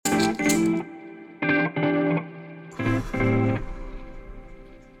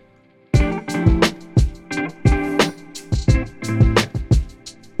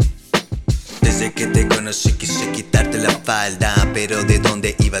falda, pero de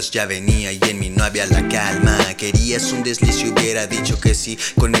dónde ibas ya venía y en mí no había la calma. Querías un desliz y hubiera dicho que sí,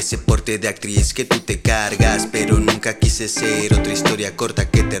 con ese porte de actriz que tú te cargas, pero nunca quise ser otra historia corta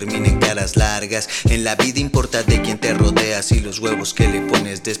que termine en caras largas. En la vida importa de quién te rodeas y los huevos que le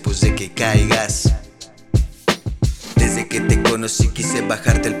pones después de que caigas. Desde que te conocí quise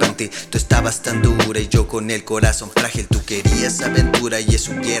bajarte el panty. Tú estabas tan dura y yo con el corazón frágil. Tú querías aventura y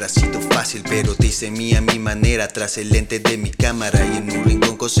eso hubiera sido fácil, pero te hice mía a mi manera tras el lente de mi cámara. Y en un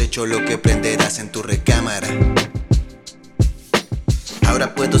rincón cosecho lo que prenderás en tu recámara.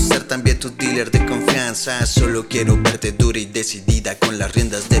 Ahora puedo ser también tu dealer de confianza. Solo quiero verte dura y decidida con las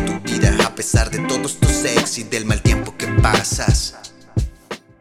riendas de tu vida, a pesar de todos tus ex y del mal tiempo que pasas.